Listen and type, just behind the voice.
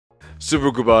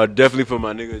Supergroup, I would definitely put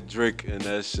my nigga Drake in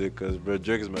that shit, cause bro,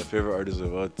 Drake is my favorite artist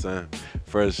of all time.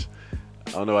 Fresh.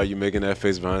 I don't know why you making that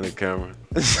face behind the camera.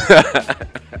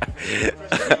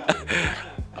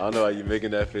 I don't know why you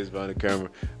making that face behind the camera.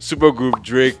 Supergroup,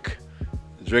 Drake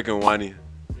and WANI.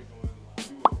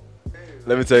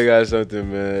 Let me tell you guys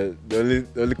something, man. The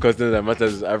only continent that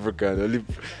matters is Africa.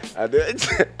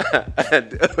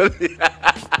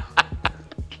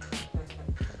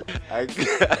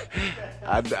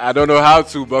 I don't know how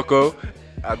to, Bucko.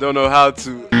 I don't know how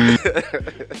to.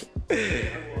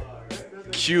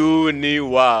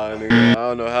 Q-Ni-Wa, nigga. I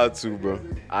don't know how to, bro.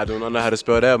 I do not know how to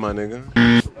spell that, my nigga.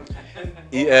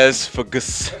 E-S for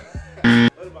gus.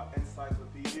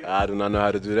 I do not know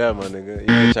how to do that, my nigga.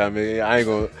 You ain't trying to make it. I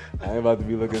ain't about to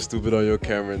be looking stupid on your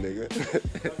camera, nigga.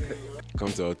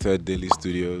 Come to Alte Daily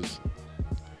Studios.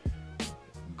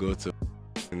 Go to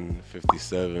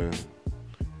 57.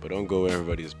 But don't go where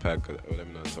everybody is packed. Let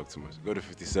me not talk too much. Go to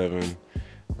 57.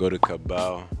 Go to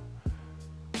Cabal.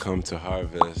 Come to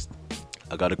Harvest.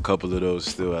 I got a couple of those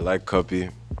still. I like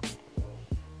Cuppy.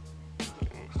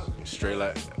 Straight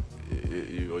like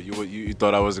you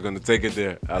thought I wasn't gonna take it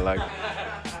there. I like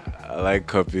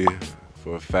Cuppy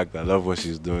for a fact. I love what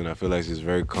she's doing. I feel like she's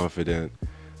very confident.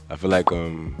 I feel like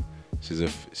she's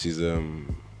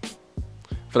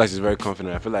very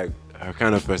confident. I feel like her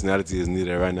kind of personality is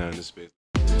needed right now in this space.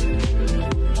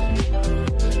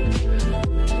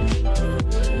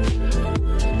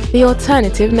 The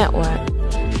Alternative Network.